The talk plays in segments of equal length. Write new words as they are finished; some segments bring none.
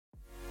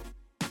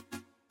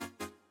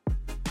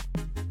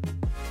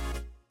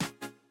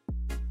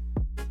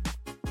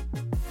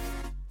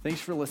Thanks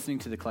for listening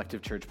to the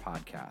Collective Church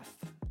podcast.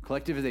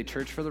 Collective is a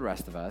church for the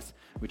rest of us,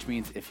 which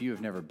means if you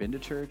have never been to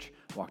church,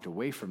 walked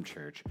away from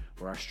church,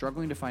 or are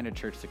struggling to find a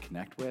church to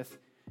connect with,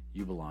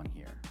 you belong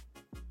here.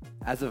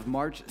 As of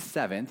March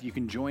 7th, you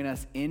can join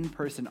us in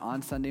person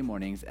on Sunday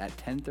mornings at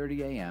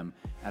 10:30 a.m.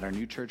 at our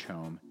new church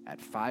home at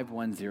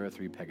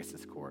 5103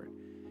 Pegasus Court.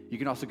 You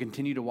can also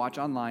continue to watch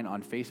online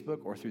on Facebook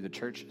or through the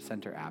Church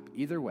Center app.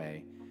 Either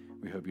way,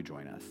 we hope you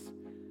join us.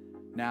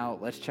 Now,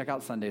 let's check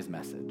out Sunday's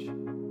message.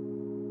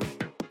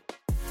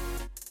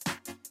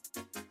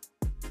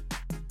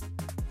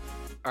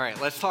 All right,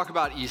 let's talk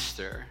about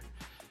Easter.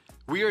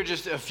 We are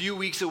just a few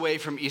weeks away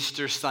from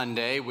Easter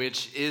Sunday,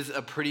 which is a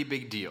pretty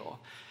big deal.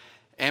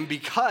 And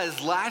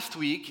because last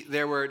week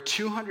there were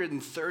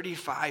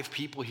 235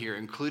 people here,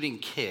 including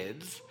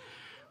kids,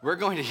 we're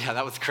going to,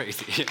 that was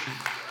crazy.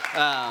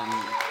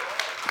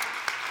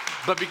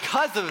 But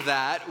because of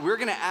that, we're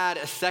going to add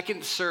a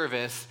second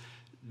service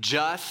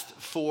just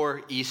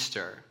for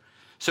Easter.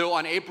 So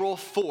on April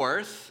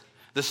 4th,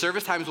 the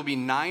service times will be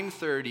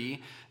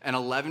 9:30 and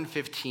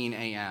 11:15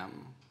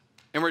 a.m.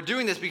 And we're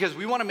doing this because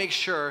we want to make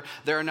sure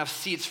there are enough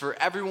seats for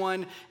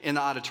everyone in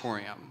the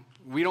auditorium.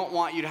 We don't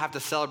want you to have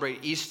to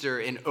celebrate Easter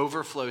in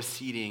overflow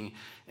seating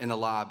in the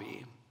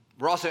lobby.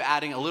 We're also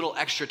adding a little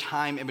extra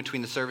time in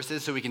between the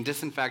services so we can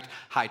disinfect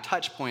high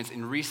touch points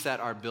and reset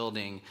our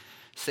building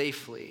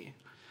safely.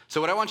 So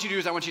what I want you to do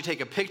is I want you to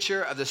take a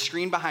picture of the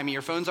screen behind me.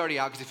 Your phone's already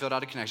out because you filled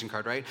out a connection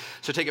card, right?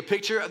 So take a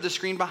picture of the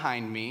screen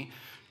behind me.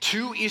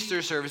 2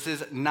 Easter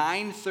services,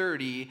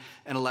 9:30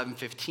 and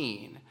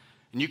 11:15.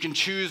 And you can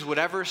choose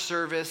whatever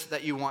service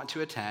that you want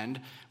to attend.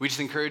 We just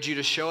encourage you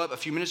to show up a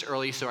few minutes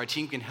early so our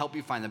team can help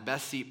you find the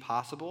best seat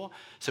possible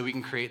so we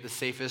can create the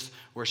safest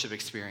worship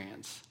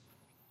experience.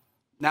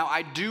 Now,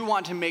 I do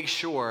want to make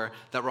sure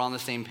that we're on the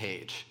same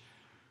page.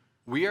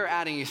 We are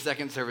adding a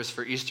second service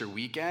for Easter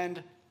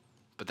weekend,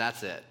 but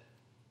that's it.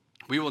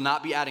 We will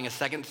not be adding a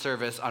second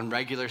service on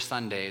regular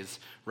Sundays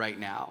right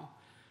now.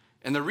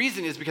 And the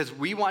reason is because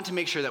we want to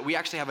make sure that we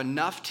actually have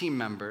enough team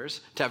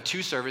members to have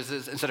 2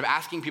 services instead of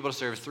asking people to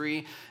serve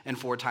 3 and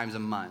 4 times a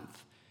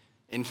month.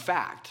 In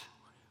fact,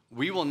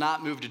 we will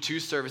not move to 2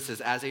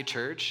 services as a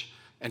church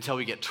until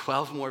we get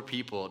 12 more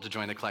people to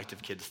join the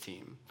Collective Kids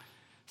team.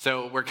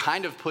 So we're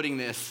kind of putting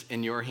this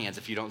in your hands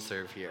if you don't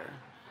serve here.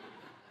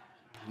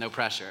 No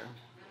pressure.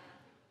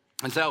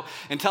 And so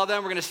until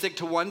then, we're going to stick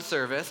to 1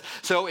 service.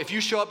 So if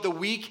you show up the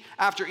week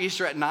after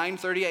Easter at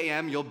 9:30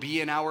 a.m., you'll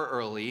be an hour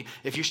early.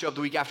 If you show up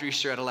the week after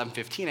Easter at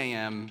 11:15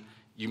 a.m.,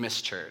 you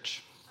miss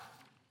church.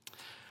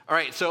 All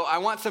right, so I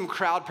want some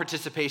crowd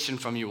participation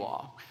from you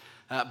all.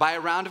 By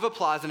a round of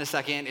applause in a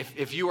second,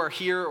 if you are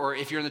here or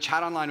if you're in the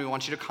chat online, we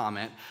want you to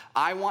comment.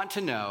 I want to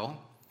know,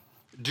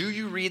 do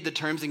you read the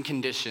terms and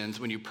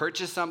conditions when you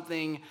purchase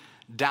something,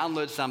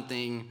 download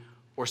something,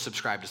 or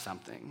subscribe to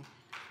something?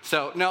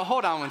 So, no,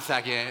 hold on one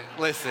second.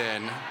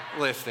 Listen.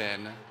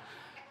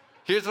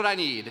 Here's what I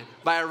need.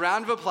 By a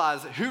round of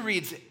applause, who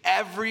reads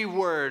every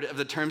word of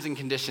the terms and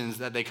conditions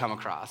that they come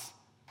across?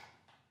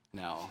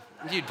 No,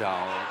 you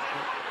don't.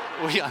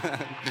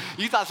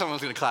 You thought someone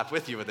was going to clap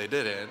with you, but they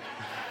didn't.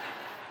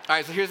 All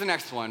right, so here's the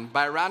next one.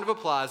 By a round of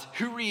applause,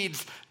 who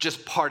reads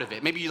just part of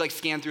it? Maybe you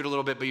scan through it a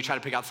little bit, but you try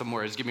to pick out some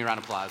words. Give me a round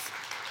of applause.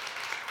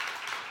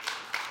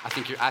 I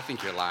think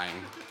you're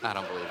lying. I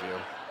don't believe you.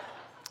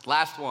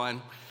 Last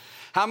one.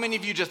 How many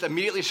of you just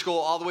immediately scroll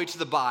all the way to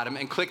the bottom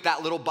and click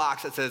that little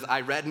box that says,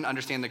 I read and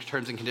understand the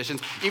terms and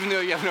conditions, even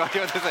though you have no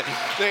idea what this is?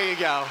 There you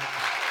go.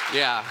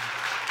 Yeah.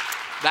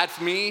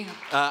 That's me.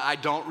 I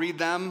don't read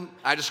them.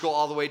 I just scroll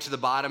all the way to the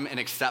bottom and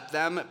accept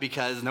them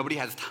because nobody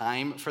has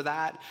time for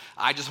that.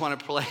 I just want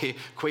to play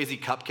Quasi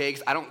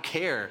Cupcakes. I don't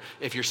care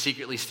if you're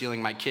secretly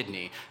stealing my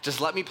kidney.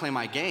 Just let me play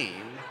my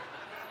game.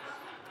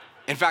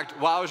 In fact,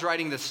 while I was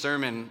writing this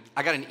sermon,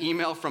 I got an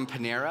email from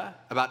Panera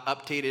about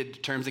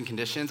updated terms and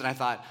conditions, and I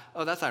thought,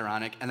 oh, that's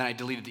ironic, and then I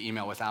deleted the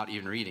email without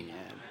even reading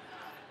it.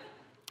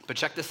 But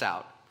check this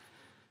out.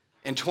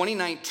 In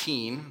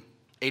 2019,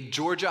 a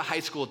Georgia high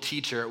school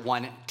teacher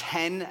won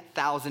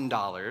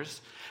 $10,000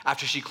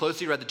 after she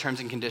closely read the terms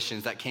and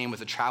conditions that came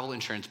with a travel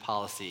insurance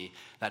policy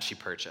that she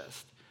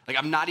purchased.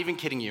 I'm not even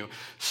kidding you.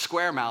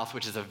 Squaremouth,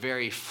 which is a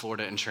very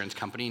Florida insurance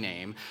company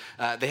name,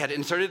 they had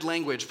inserted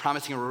language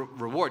promising a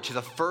reward to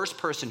the first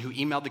person who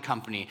emailed the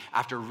company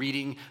after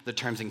reading the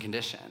terms and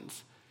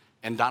conditions.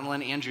 And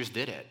Donalyn Andrews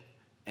did it,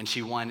 and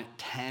she won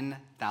 $10,000.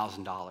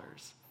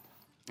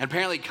 And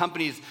apparently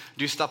companies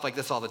do stuff like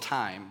this all the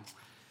time.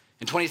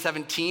 In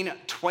 2017,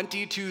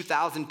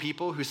 22,000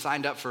 people who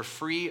signed up for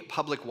free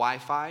public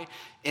Wi-Fi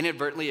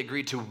inadvertently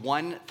agreed to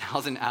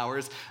 1,000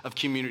 hours of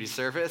community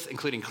service,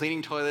 including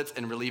cleaning toilets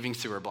and relieving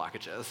sewer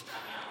blockages,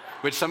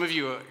 which some of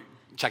you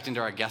checked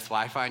into our guest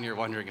Wi-Fi and you're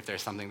wondering if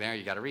there's something there,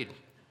 you got to read.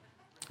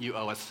 You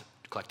owe us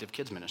Collective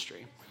Kids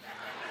Ministry.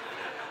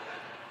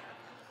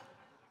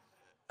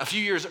 A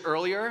few years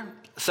earlier,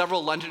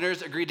 several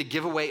Londoners agreed to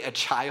give away a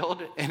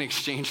child in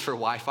exchange for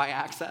Wi-Fi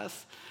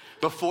access.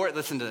 Before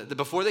they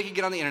could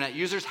get on the internet,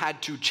 users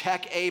had to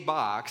check a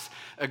box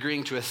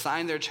agreeing to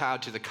assign their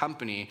child to the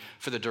company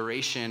for the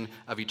duration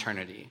of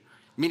eternity.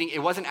 meaning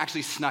it wasn't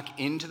actually snuck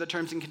into the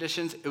terms and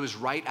conditions. It was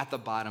right at the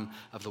bottom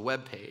of the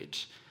web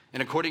page.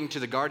 And according to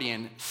The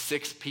Guardian,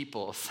 6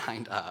 people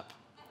signed up.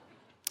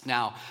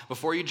 Now,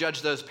 before you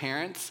judge those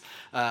parents,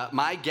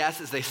 my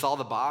guess is they saw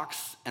the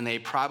box and they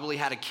probably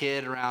had a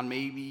kid around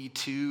maybe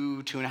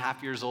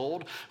 2.5 years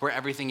old, where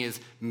everything is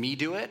me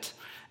do it.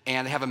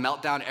 And they have a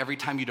meltdown every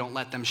time you don't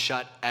let them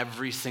shut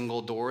every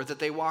single door that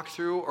they walk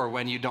through, or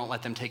when you don't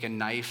let them take a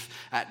knife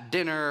at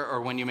dinner,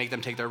 or when you make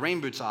them take their rain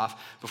boots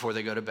off before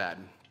they go to bed.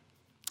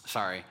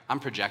 Sorry, I'm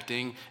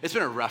projecting. It's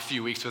been a rough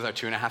few weeks with our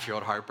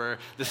 2.5-year-old Harper.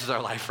 This is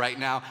our life right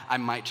now. I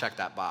might check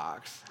that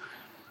box.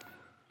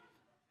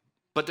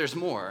 But there's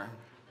more.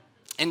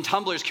 In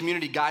Tumblr's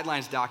community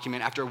guidelines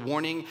document, after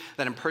warning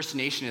that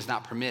impersonation is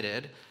not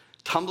permitted,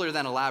 Tumblr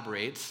then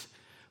elaborates,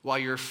 while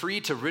you're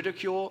free to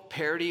ridicule,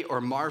 parody,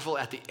 or marvel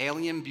at the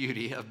alien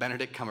beauty of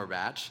Benedict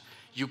Cumberbatch,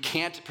 you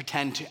can't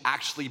pretend to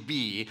actually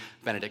be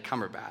Benedict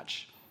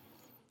Cumberbatch.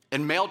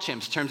 In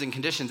MailChimp's terms and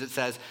conditions, it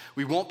says,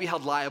 we won't be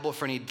held liable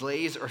for any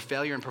delays or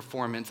failure in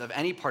performance of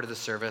any part of the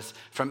service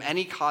from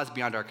any cause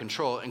beyond our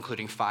control,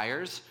 including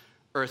fires,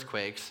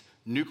 earthquakes,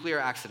 nuclear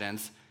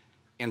accidents,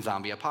 and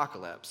zombie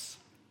apocalypse.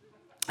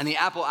 And the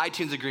Apple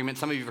iTunes agreement,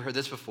 some of you have heard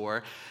this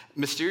before,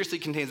 mysteriously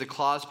contains a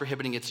clause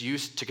prohibiting its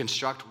use to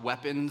construct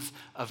weapons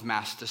of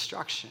mass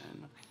destruction.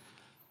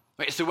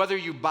 Right, so whether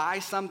you buy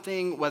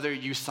something, whether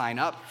you sign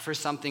up for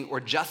something,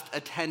 or just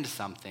attend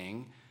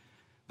something,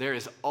 there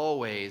is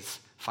always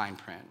fine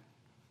print.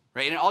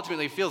 Right? And it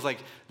ultimately feels like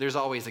there's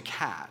always a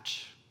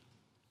catch.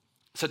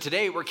 So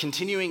today we're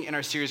continuing in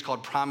our series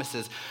called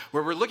Promises,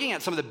 where we're looking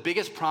at some of the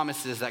biggest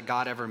promises that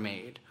God ever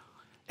made.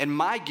 And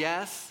my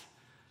guess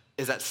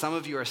is that some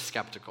of you are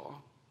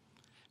skeptical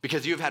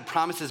because you've had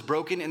promises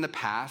broken in the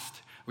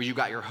past where you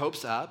got your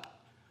hopes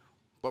up,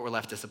 but were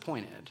left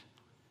disappointed.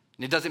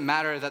 And it doesn't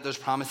matter that those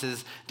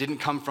promises didn't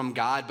come from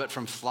God, but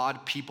from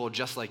flawed people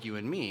just like you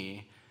and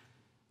me.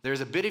 There's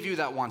a bit of you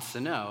that wants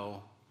to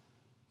know,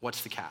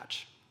 what's the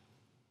catch?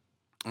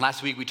 And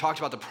last week, we talked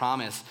about the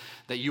promise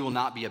that you will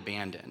not be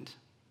abandoned.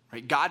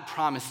 Right? God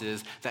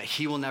promises that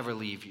he will never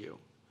leave you.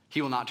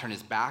 He will not turn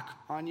his back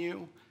on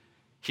you.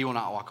 He will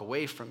not walk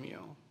away from you.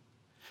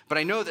 But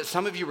I know that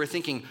some of you were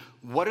thinking,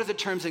 what are the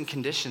terms and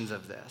conditions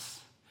of this?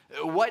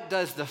 What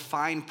does the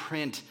fine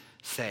print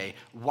say?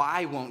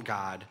 Why won't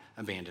God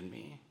abandon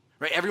me?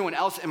 Right? Everyone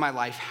else in my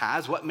life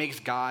has. What makes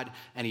God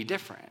any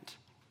different?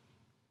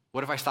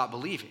 What if I stop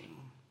believing?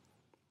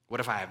 What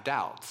if I have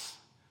doubts?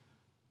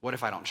 What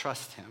if I don't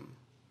trust him?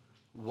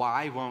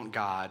 Why won't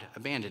God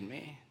abandon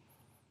me?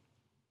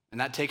 And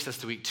that takes us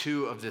to week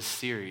 2 of this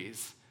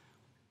series.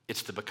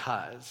 It's the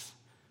because.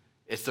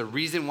 It's the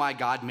reason why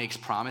God makes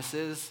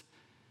promises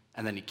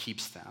and then he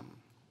keeps them.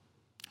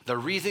 The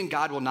reason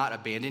God will not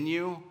abandon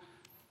you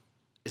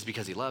is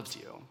because he loves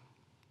you.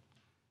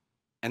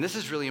 And this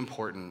is really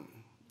important.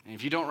 And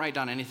if you don't write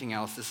down anything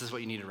else, this is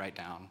what you need to write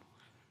down.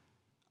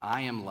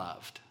 I am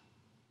loved.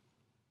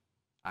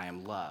 I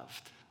am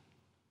loved.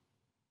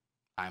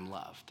 I am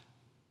loved.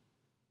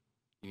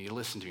 You need to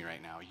listen to me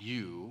right now.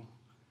 You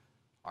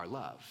are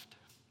loved.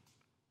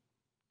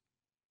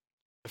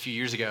 A few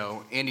years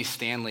ago, Andy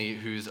Stanley,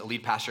 who's a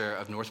lead pastor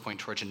of North Point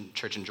Church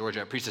in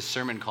Georgia, preached a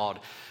sermon called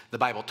The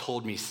Bible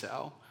Told Me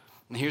So.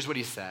 And here's what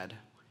he said.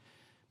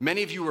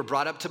 Many of you were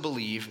brought up to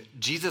believe,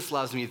 Jesus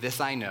loves me, this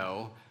I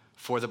know,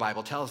 for the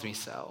Bible tells me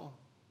so.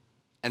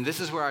 And this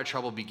is where our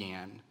trouble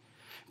began.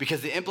 Because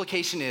the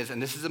implication is,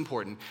 and this is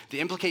important, the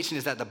implication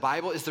is that the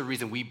Bible is the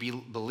reason we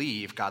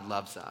believe God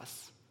loves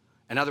us.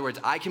 In other words,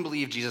 I can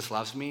believe Jesus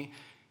loves me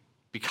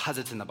because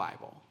it's in the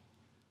Bible.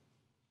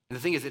 And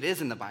the thing is, it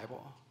is in the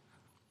Bible.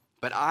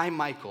 But I,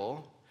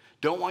 Michael,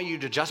 don't want you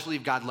to just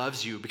believe God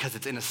loves you because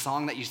it's in a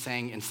song that you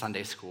sang in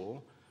Sunday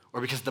school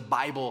or because the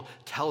Bible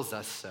tells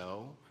us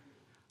so.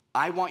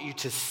 I want you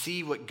to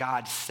see what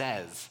God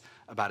says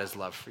about his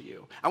love for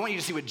you. I want you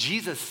to see what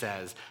Jesus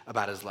says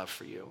about his love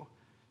for you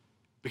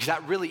because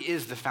that really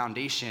is the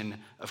foundation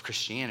of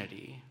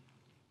Christianity.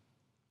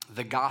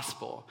 The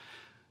gospel,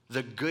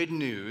 the good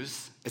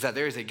news is that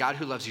there is a God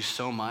who loves you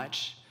so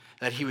much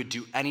that he would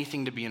do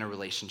anything to be in a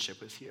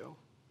relationship with you.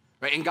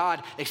 Right? And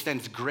God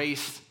extends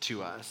grace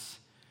to us.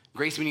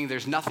 Grace meaning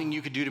there's nothing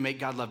you could do to make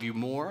God love you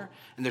more,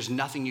 and there's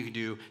nothing you could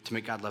do to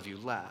make God love you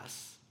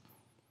less.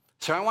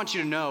 So I want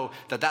you to know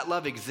that that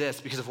love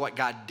exists because of what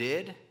God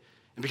did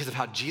and because of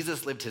how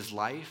Jesus lived his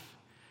life,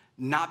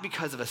 not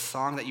because of a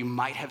song that you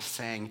might have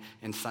sang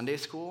in Sunday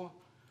school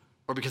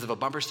or because of a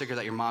bumper sticker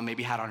that your mom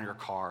maybe had on your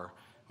car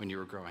when you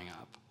were growing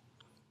up.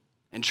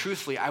 And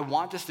truthfully, I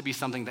want this to be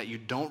something that you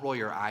don't roll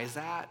your eyes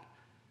at,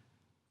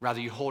 rather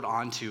you hold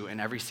on to in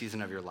every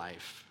season of your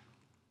life.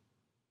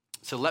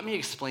 So let me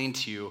explain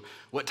to you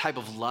what type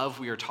of love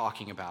we are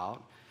talking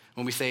about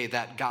when we say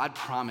that God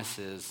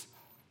promises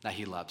that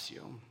he loves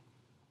you.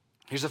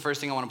 Here's the first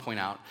thing I want to point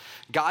out.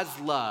 God's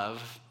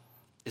love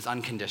is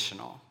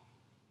unconditional.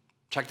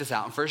 Check this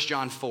out. In 1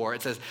 John 4,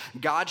 it says,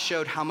 God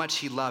showed how much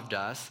he loved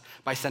us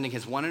by sending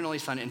his one and only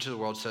son into the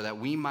world so that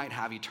we might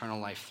have eternal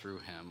life through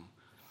him.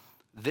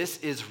 This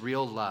is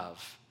real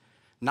love.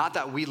 Not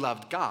that we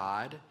loved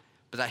God,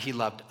 but that he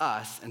loved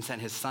us and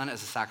sent his son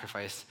as a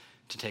sacrifice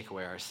to take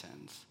away our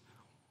sins.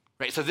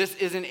 Right? So this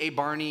isn't a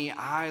Barney,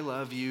 I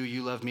love you,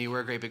 you love me,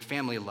 we're a great big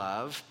family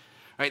love.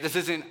 Right? This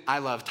isn't I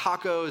love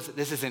tacos.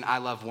 This isn't I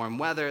love warm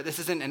weather. This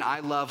isn't an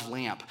I love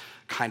lamp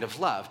kind of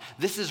love.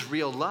 This is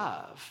real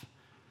love.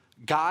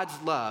 God's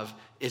love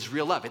is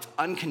real love. It's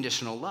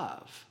unconditional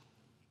love.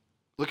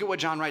 Look at what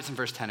John writes in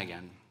verse 10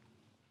 again.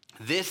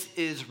 This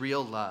is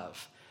real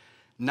love.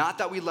 Not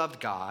that we loved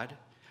God,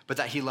 but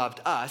that he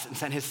loved us and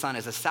sent his son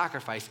as a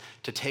sacrifice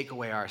to take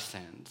away our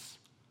sins.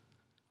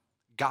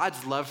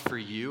 God's love for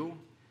you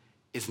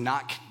is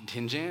not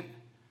contingent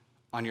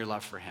on your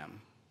love for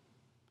him.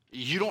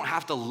 You don't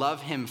have to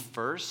love him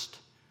first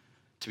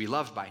to be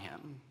loved by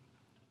him.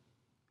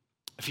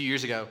 A few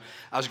years ago,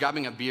 I was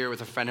grabbing a beer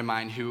with a friend of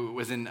mine who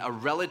was in a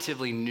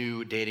relatively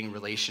new dating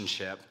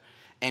relationship,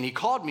 and he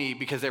called me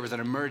because there was an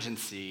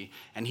emergency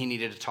and he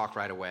needed to talk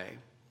right away.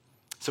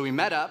 So we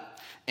met up,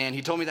 and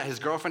he told me that his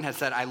girlfriend had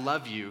said, I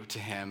love you to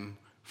him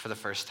for the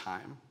first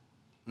time.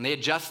 And they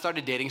had just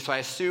started dating, so I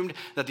assumed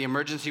that the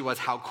emergency was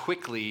how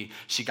quickly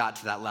she got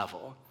to that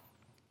level.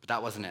 But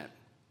that wasn't it.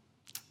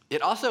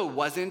 It also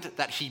wasn't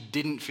that he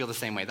didn't feel the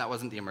same way. That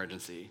wasn't the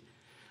emergency.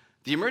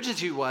 The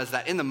emergency was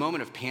that in the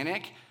moment of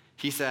panic,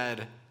 he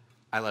said,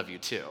 I love you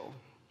too.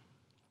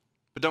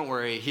 But don't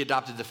worry, he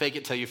adopted the fake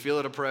it till you feel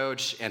it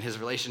approach, and his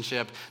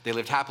relationship, they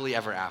lived happily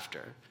ever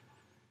after.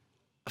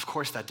 Of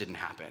course that didn't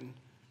happen.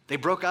 They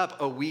broke up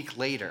a week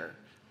later.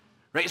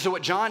 Right? So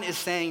what John is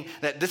saying,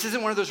 that this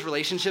isn't one of those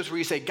relationships where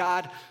you say,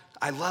 God,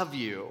 I love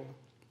you.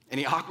 And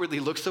he awkwardly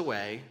looks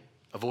away,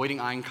 avoiding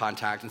eye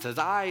contact, and says,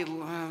 I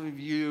love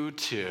you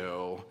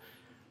too.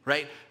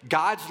 Right?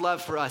 God's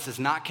love for us is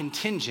not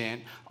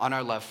contingent on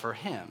our love for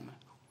him.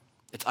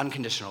 It's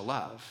unconditional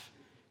love.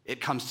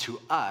 It comes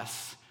to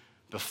us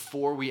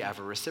before we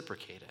ever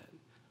reciprocate it.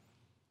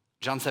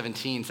 John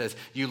 17 says,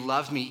 you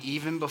loved me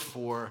even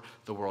before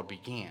the world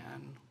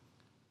began.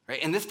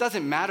 Right? And this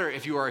doesn't matter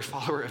if you are a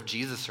follower of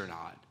Jesus or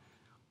not.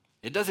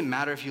 It doesn't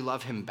matter if you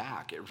love him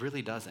back. It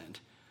really doesn't.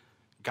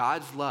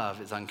 God's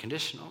love is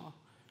unconditional.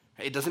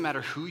 It doesn't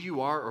matter who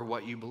you are or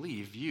what you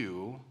believe.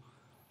 You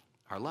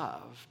are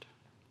loved.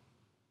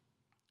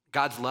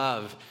 God's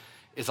love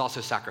is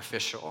also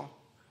sacrificial.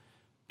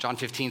 John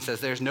 15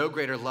 says, there's no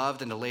greater love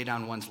than to lay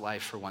down one's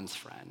life for one's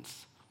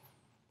friends.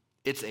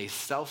 It's a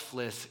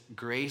selfless,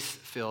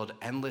 grace-filled,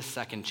 endless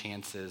second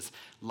chances,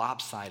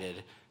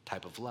 lopsided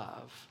type of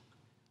love.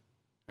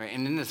 Right?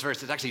 And in this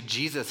verse, it's actually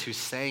Jesus who's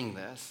saying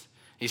this.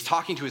 He's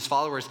talking to his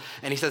followers,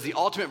 and he says the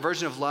ultimate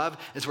version of love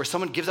is where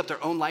someone gives up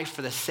their own life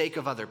for the sake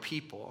of other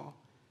people.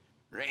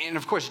 Right? And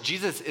of course,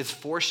 Jesus is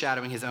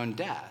foreshadowing his own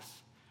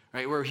death,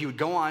 right? Where he would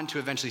go on to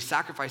eventually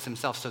sacrifice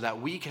himself so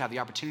that we could have the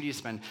opportunity to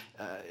spend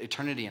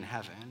eternity in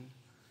heaven.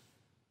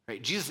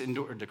 Right? Jesus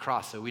endured the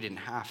cross so we didn't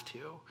have to,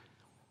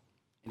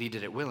 and he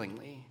did it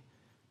willingly.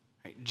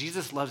 Right?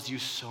 Jesus loves you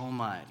so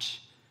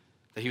much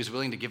that he was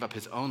willing to give up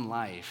his own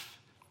life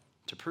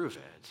to prove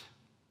it.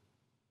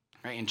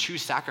 Right? And true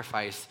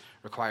sacrifice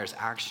requires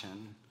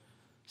action.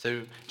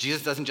 So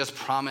Jesus doesn't just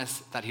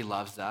promise that he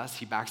loves us,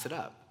 he backs it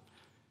up.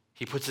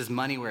 He puts his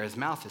money where his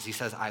mouth is. He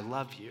says, I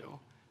love you.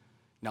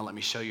 Now let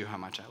me show you how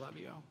much I love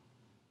you.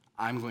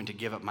 I'm going to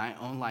give up my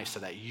own life so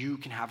that you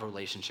can have a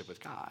relationship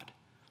with God.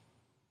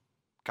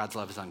 God's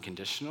love is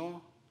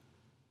unconditional,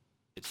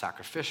 it's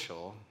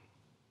sacrificial,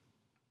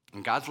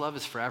 and God's love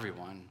is for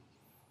everyone.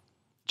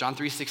 John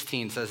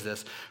 3:16 says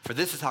this, for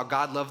this is how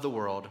God loved the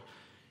world.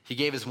 He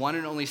gave his one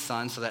and only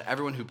son so that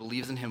everyone who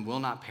believes in him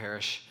will not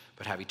perish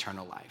but have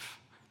eternal life.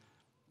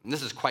 And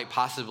this is quite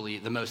possibly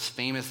the most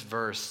famous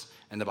verse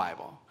in the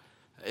Bible.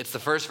 It's the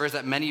first verse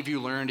that many of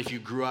you learned if you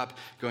grew up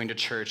going to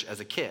church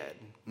as a kid.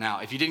 Now,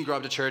 if you didn't grow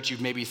up to church,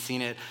 you've maybe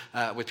seen it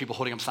with people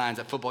holding up signs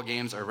at football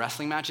games or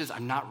wrestling matches.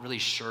 I'm not really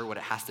sure what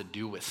it has to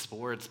do with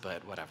sports,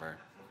 but whatever.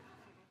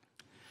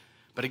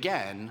 But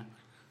again,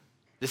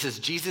 this is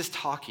Jesus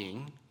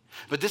talking,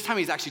 but this time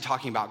he's actually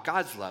talking about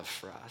God's love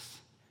for us.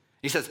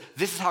 He says,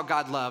 this is how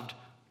God loved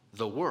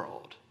the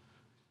world.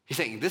 He's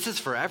saying this is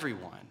for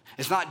everyone.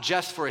 It's not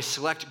just for a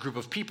select group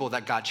of people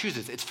that God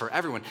chooses. It's for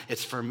everyone.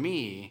 It's for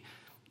me,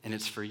 and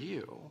it's for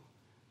you.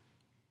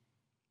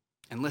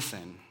 And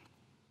listen,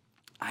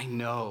 I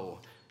know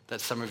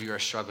that some of you are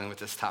struggling with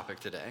this topic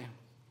today.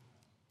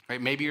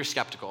 Right? Maybe you're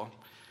skeptical.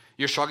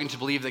 You're struggling to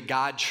believe that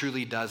God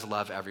truly does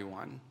love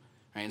everyone.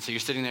 Right? And so you're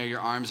sitting there, your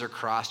arms are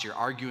crossed, you're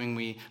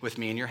arguing with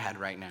me in your head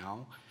right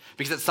now.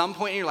 Because at some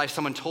point in your life,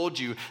 someone told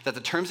you that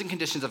the terms and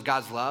conditions of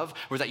God's love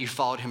were that you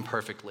followed him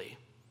perfectly,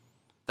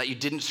 that you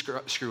didn't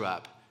screw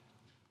up.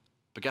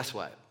 But guess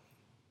what?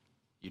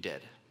 You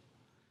did.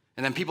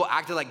 And then people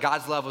acted like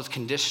God's love was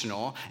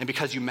conditional, and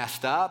because you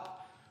messed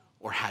up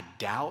or had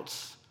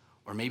doubts,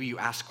 or maybe you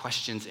asked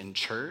questions in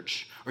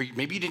church, or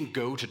maybe you didn't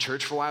go to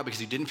church for a while because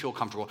you didn't feel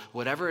comfortable,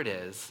 whatever it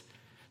is,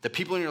 the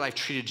people in your life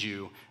treated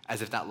you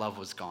as if that love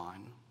was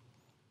gone.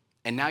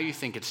 And now you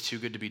think it's too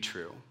good to be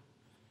true.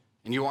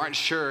 And you aren't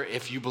sure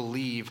if you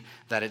believe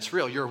that it's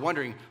real. You're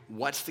wondering,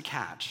 what's the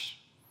catch?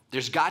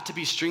 There's got to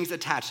be strings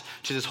attached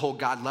to this whole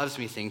God loves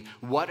me thing.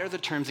 What are the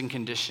terms and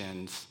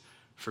conditions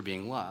for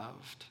being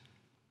loved.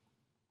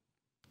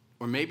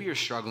 Or maybe you're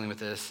struggling with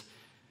this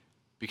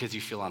because you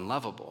feel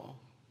unlovable.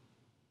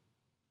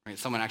 Right?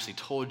 Someone actually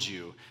told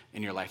you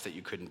in your life that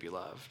you couldn't be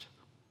loved.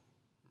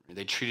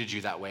 They treated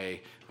you that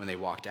way when they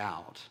walked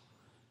out.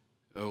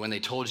 Or when they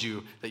told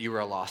you that you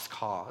were a lost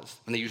cause.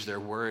 When they used their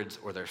words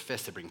or their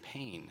fists to bring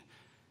pain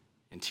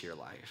into your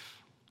life.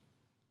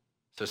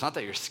 So it's not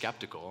that you're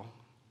skeptical.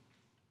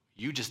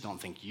 You just don't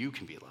think you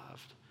can be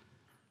loved.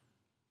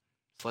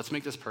 So let's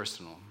make this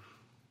personal.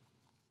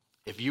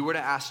 If you were to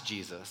ask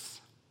Jesus,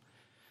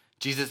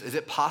 is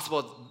it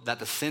possible that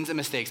the sins and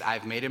mistakes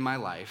I've made in my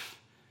life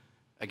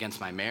against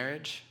my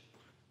marriage,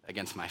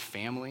 against my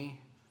family,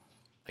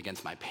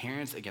 against my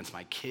parents, against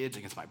my kids,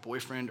 against my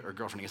boyfriend or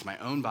girlfriend, against my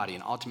own body,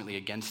 and ultimately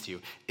against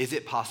you, is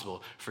it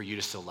possible for you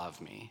to still love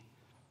me?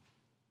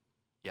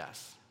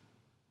 Yes.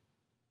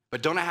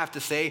 But don't I have to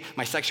say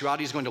my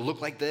sexuality is going to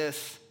look like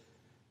this?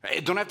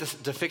 Don't I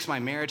have to fix my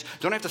marriage?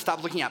 Don't I have to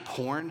stop looking at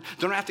porn?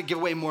 Don't I have to give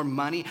away more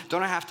money?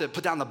 Don't I have to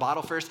put down the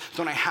bottle first?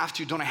 Don't I have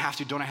to? Don't I have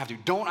to? Don't I have to?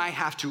 Don't I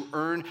have to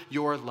earn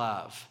your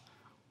love?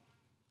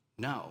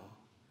 No.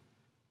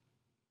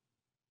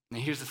 And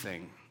here's the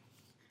thing.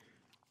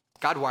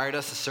 God wired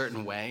us a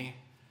certain way.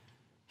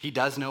 He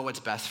does know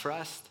what's best for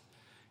us.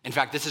 In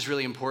fact, this is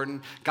really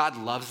important. God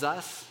loves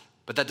us,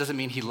 but that doesn't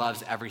mean he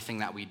loves everything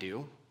that we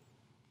do.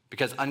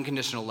 Because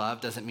unconditional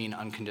love doesn't mean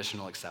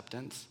unconditional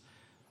acceptance.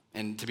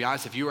 And to be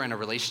honest, if you are in a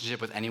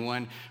relationship with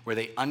anyone where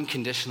they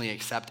unconditionally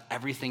accept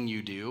everything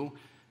you do,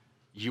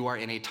 you are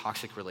in a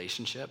toxic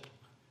relationship.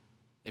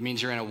 It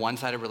means you're in a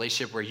one-sided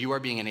relationship where you are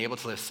being enabled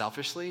to live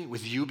selfishly,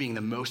 with you being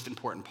the most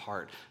important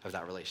part of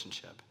that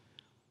relationship.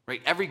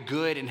 Right? Every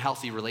good and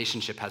healthy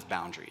relationship has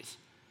boundaries.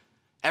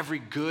 Every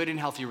good and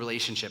healthy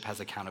relationship has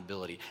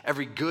accountability.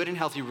 Every good and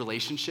healthy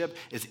relationship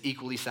is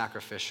equally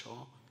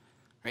sacrificial.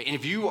 Right? And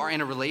if you are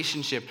in a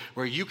relationship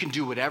where you can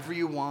do whatever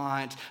you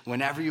want,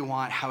 whenever you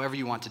want, however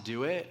you want to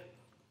do it,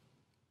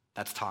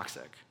 that's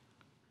toxic.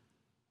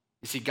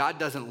 You see, God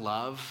doesn't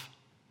love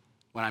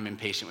when I'm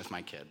impatient with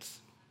my kids,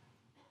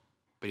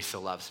 but he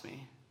still loves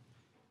me.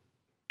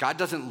 God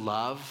doesn't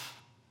love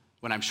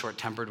when I'm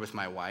short-tempered with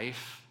my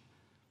wife,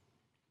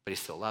 but he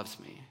still loves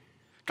me.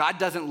 God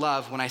doesn't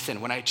love when I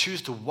sin, when I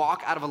choose to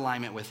walk out of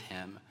alignment with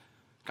him.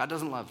 God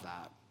doesn't love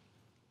that,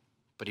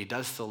 but he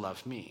does still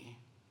love me.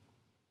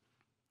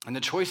 And the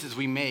choices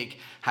we make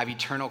have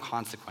eternal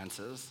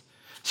consequences.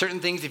 Certain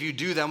things, if you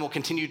do them, will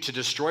continue to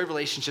destroy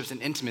relationships and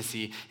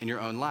intimacy in your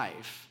own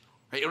life.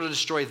 Right? It'll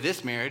destroy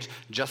this marriage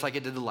just like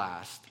it did the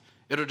last.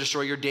 It'll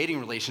destroy your dating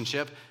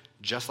relationship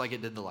just like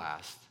it did the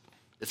last.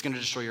 It's going to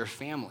destroy your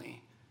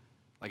family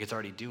like it's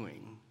already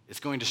doing. It's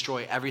going to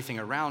destroy everything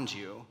around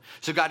you.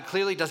 So God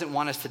clearly doesn't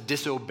want us to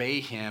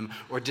disobey him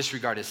or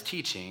disregard his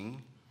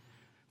teaching.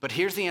 But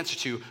here's the answer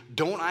to,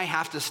 don't I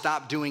have to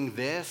stop doing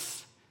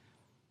this?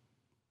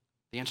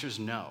 The answer is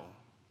no.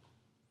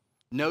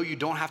 No, you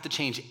don't have to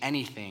change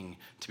anything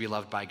to be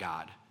loved by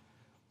God.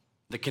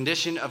 The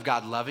condition of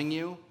God loving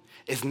you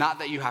is not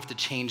that you have to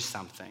change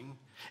something.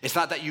 It's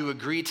not that you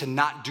agree to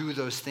not do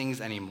those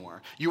things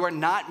anymore. You are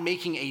not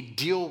making a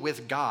deal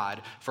with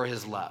God for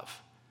his love.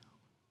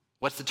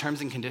 What's the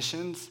terms and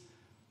conditions?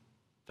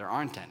 There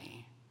aren't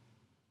any.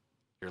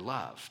 You're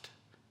loved.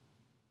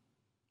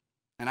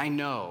 And I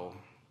know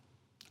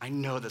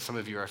that some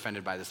of you are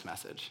offended by this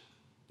message,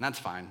 and that's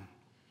fine.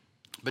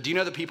 But do you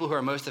know the people who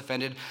are most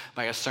offended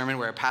by a sermon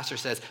where a pastor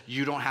says,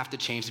 you don't have to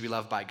change to be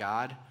loved by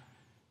God?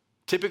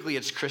 Typically,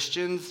 it's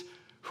Christians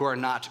who are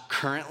not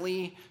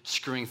currently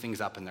screwing things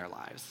up in their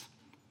lives,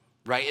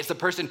 right? It's the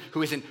person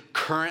who isn't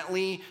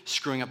currently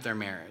screwing up their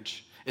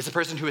marriage. It's the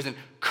person who isn't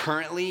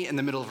currently in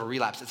the middle of a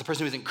relapse. It's the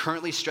person who isn't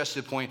currently stressed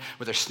to the point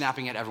where they're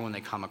snapping at everyone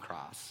they come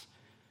across.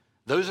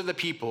 Those are the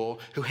people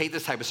who hate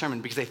this type of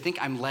sermon because they think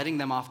I'm letting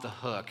them off the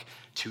hook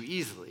too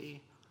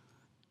easily.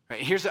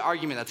 Right? Here's the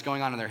argument that's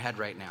going on in their head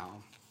right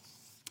now.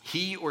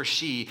 He or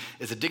she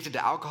is addicted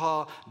to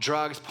alcohol,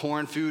 drugs,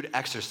 porn, food,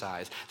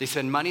 exercise. They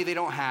spend money they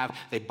don't have.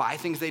 They buy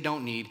things they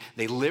don't need.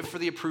 They live for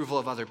the approval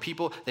of other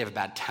people. They have a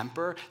bad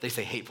temper. They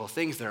say hateful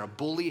things. They're a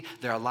bully.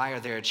 They're a liar.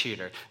 They're a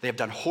cheater. They have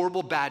done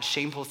horrible, bad,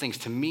 shameful things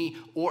to me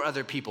or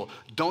other people.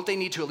 Don't they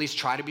need to at least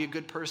try to be a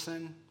good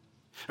person?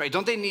 Right?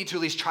 Don't they need to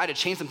at least try to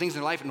change some things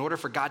in their life in order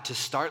for God to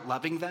start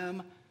loving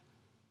them?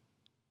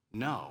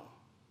 No,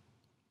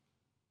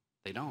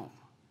 they don't.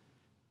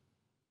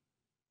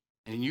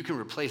 And you can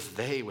replace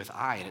they with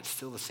I, and it's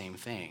still the same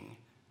thing.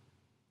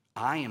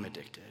 I am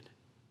addicted.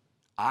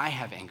 I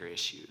have anger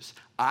issues.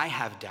 I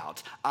have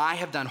doubts. I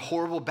have done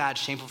horrible, bad,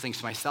 shameful things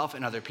to myself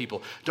and other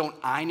people. Don't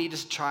I need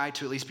to try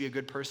to at least be a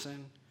good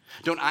person?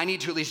 Don't I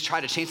need to at least try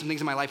to change some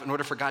things in my life in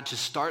order for God to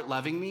start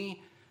loving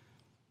me?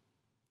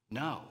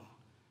 No.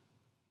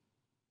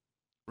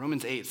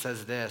 Romans 8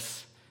 says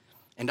this,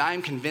 and I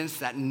am convinced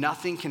that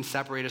nothing can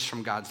separate us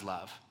from God's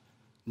love.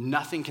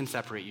 Nothing can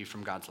separate you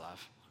from God's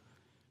love.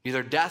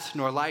 Neither death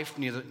nor life,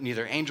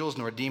 neither angels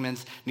nor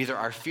demons, neither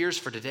our fears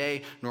for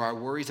today nor our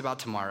worries about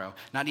tomorrow,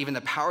 not even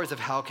the powers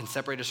of hell can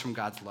separate us from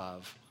God's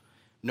love.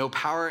 No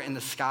power in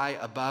the sky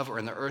above or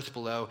in the earth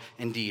below.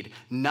 Indeed,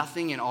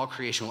 nothing in all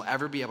creation will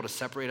ever be able to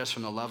separate us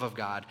from the love of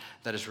God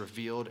that is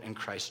revealed in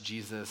Christ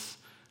Jesus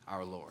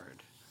our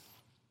Lord.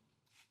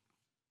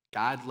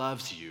 God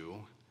loves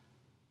you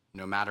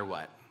no matter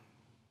what.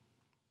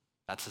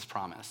 That's his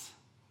promise.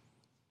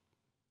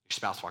 Your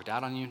spouse walked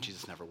out on you,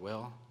 Jesus never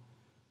will.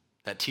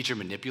 That teacher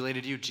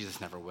manipulated you,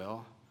 Jesus never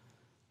will.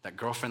 That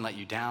girlfriend let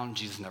you down,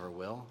 Jesus never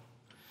will.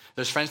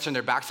 Those friends turned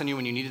their backs on you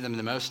when you needed them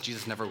the most,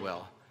 Jesus never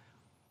will.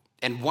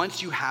 And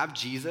once you have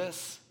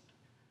Jesus,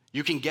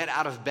 you can get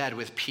out of bed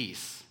with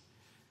peace,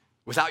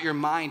 without your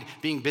mind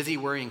being busy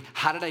worrying,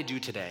 how did I do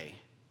today?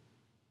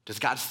 Does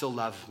God still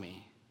love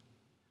me?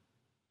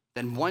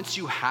 Then once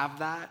you have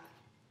that,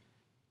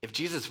 if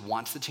Jesus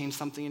wants to change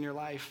something in your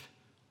life,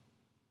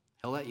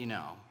 he'll let you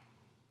know.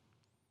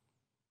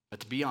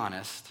 But to be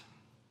honest,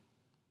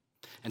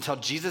 until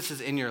Jesus is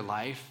in your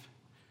life,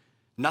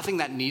 nothing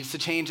that needs to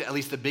change, at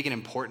least the big and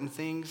important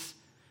things,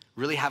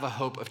 really have a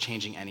hope of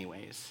changing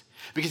anyways.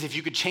 Because if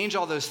you could change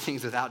all those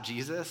things without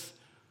Jesus,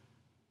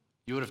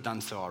 you would have done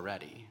so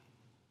already.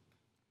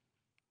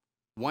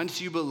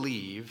 Once you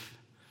believe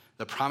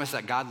the promise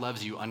that God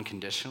loves you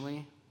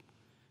unconditionally,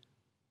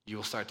 you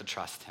will start to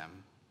trust him.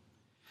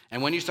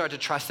 And when you start to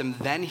trust him,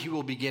 then he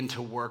will begin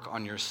to work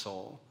on your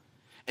soul.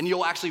 And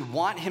you'll actually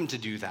want him to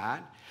do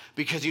that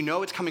because you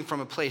know it's coming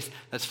from a place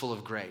that's full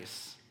of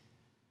grace.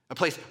 A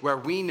place where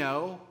we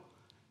know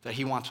that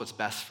he wants what's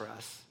best for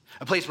us.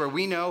 A place where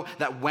we know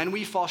that when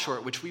we fall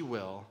short, which we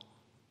will,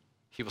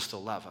 he will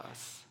still love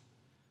us.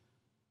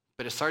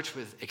 But it starts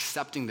with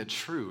accepting the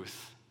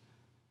truth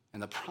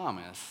and the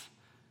promise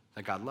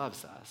that God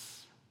loves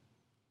us.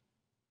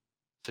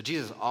 So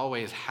Jesus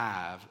always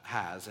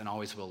has, and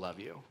always will love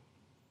you.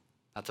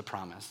 That's a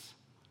promise.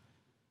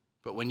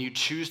 But when you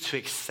choose to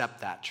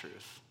accept that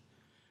truth,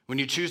 when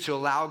you choose to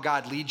allow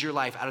God lead your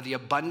life out of the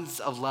abundance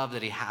of love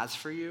that he has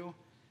for you,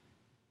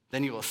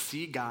 then you will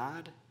see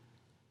God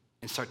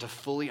and start to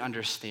fully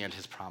understand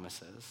his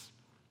promises.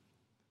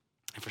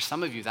 And for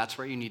some of you, that's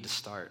where you need to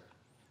start.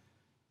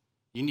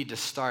 You need to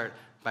start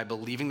by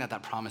believing that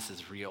that promise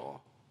is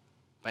real,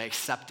 by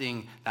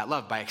accepting that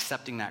love, by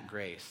accepting that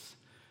grace.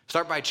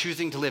 Start by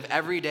choosing to live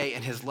every day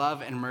in his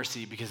love and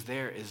mercy because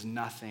there is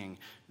nothing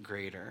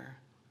greater.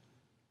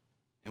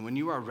 And when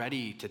you are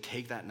ready to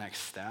take that next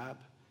step,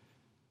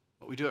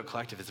 what we do at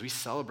Collective is we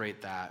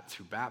celebrate that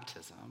through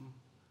baptism.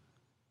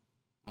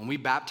 When we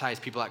baptize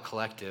people at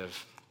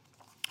Collective,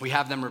 we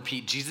have them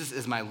repeat, Jesus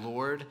is my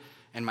Lord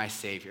and my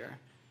Savior.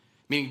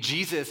 Meaning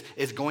Jesus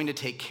is going to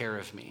take care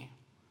of me.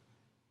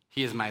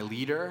 He is my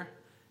leader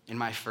and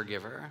my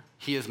forgiver.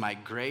 He is my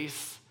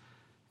grace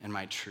and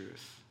my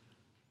truth.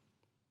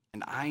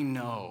 And I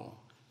know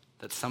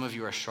that some of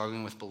you are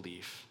struggling with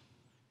belief,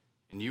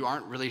 and you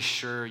aren't really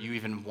sure you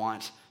even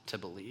want to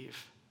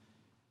believe.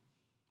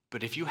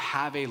 But if you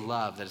have a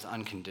love that is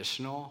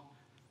unconditional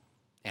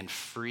and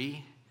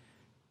free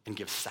and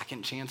gives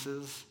second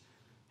chances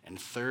and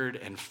third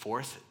and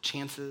fourth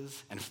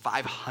chances and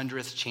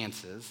 500th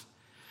chances,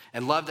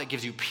 and love that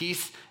gives you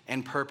peace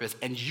and purpose,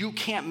 and you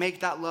can't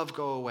make that love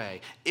go away,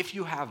 if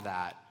you have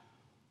that,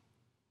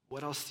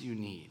 what else do you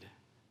need?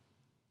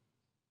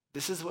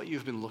 This is what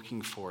you've been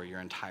looking for your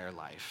entire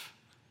life,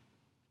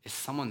 is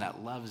someone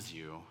that loves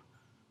you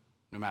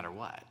no matter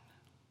what.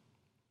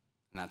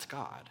 And that's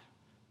God.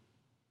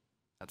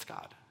 That's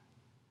God.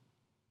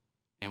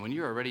 And when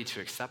you are ready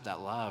to accept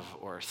that love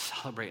or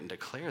celebrate and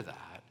declare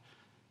that,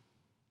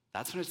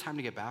 that's when it's time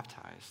to get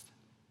baptized.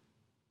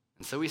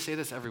 And so we say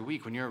this every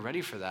week. When you're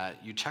ready for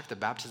that, you check the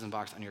baptism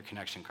box on your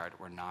connection card.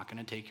 We're not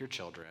going to take your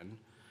children.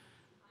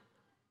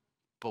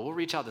 But we'll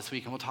reach out this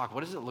week and we'll talk,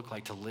 what does it look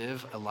like to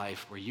live a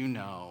life where you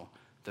know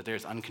that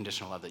there's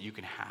unconditional love that you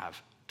can have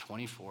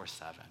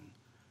 24/7?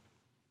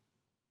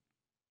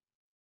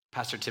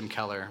 Pastor Tim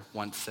Keller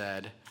once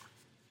said,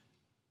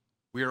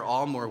 "We are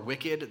all more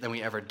wicked than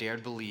we ever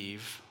dared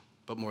believe,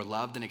 but more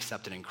loved and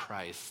accepted in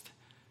Christ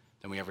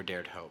than we ever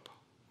dared hope."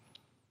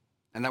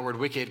 And that word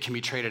wicked can be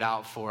traded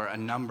out for a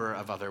number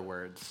of other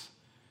words.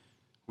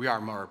 We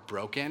are more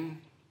broken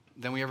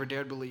than we ever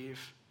dared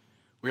believe.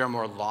 We are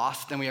more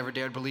lost than we ever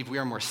dared believe. We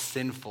are more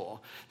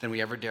sinful than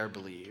we ever dared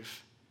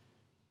believe.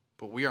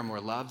 But we are more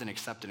loved and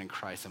accepted in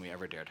Christ than we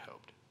ever dared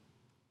hope.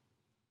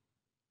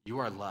 You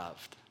are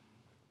loved.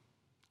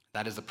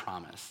 That is a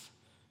promise.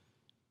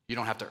 You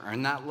don't have to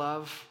earn that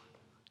love.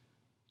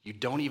 You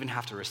don't even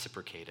have to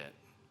reciprocate it.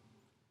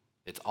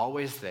 It's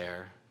always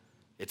there.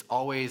 It's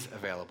always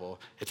available.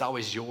 It's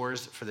always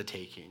yours for the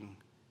taking.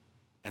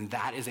 And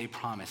that is a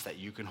promise that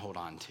you can hold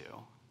on to.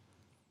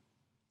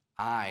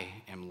 I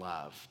am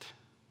loved.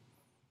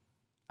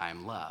 I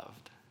am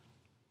loved.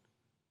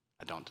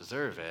 I don't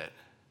deserve it,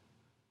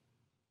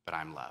 but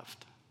I'm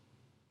loved.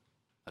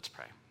 Let's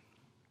pray.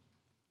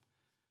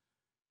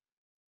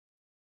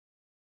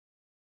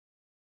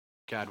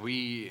 God,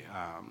 we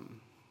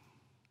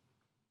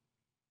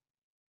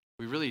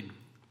really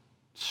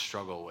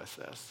struggle with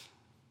this.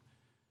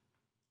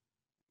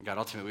 God,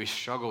 ultimately, we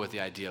struggle with the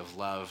idea of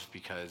love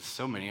because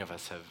so many of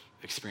us have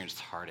experienced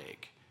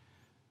heartache.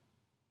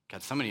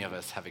 God, so many of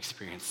us have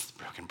experienced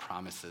broken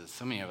promises.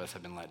 So many of us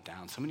have been let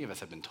down. So many of us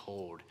have been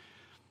told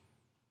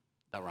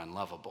that we're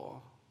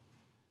unlovable.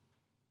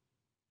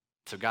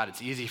 So God,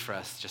 it's easy for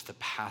us just to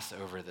pass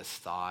over this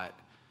thought,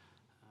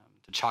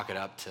 to chalk it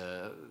up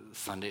to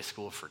Sunday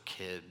school for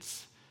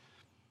kids.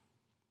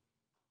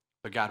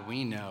 But God,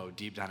 we know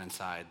deep down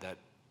inside that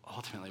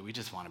ultimately we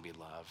just want to be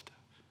loved.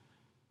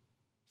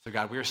 So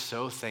God, we are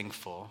so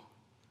thankful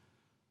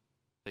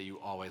that you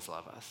always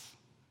love us.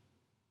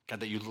 God,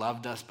 that you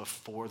loved us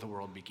before the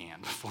world began,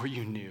 before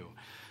you knew,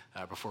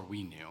 before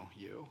we knew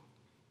you.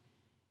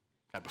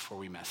 God, before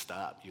we messed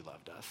up, you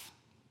loved us.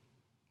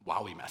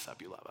 While we mess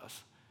up, you love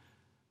us.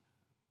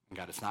 And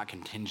God, it's not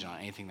contingent on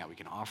anything that we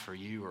can offer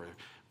you or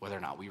whether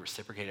or not we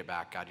reciprocate it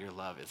back. God, your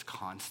love is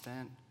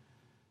constant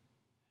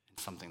and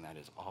something that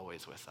is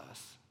always with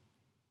us.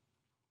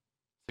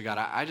 So God,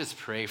 I just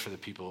pray for the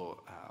people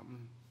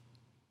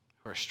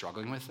who are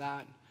struggling with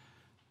that.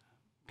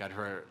 God,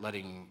 who are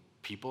letting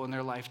people in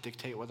their life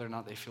dictate whether or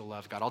not they feel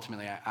loved. God,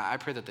 ultimately, I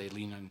pray that they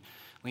lean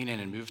in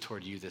and move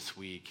toward you this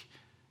week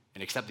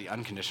and accept the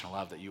unconditional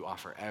love that you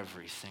offer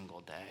every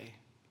single day.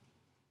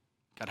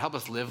 God, help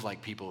us live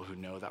like people who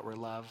know that we're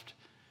loved.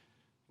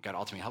 God,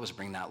 ultimately, help us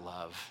bring that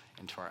love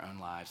into our own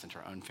lives, into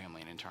our own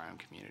family, and into our own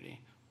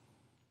community.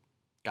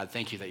 God,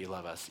 thank you that you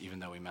love us even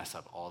though we mess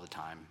up all the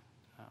time.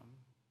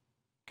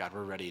 God,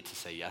 we're ready to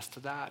say yes to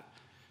that.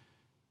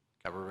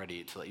 God, we're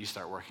ready to let you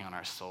start working on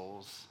our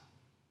souls.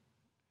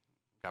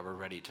 God, we're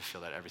ready to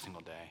feel that every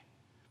single day.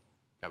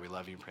 God, we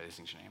love you and pray these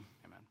things in your name.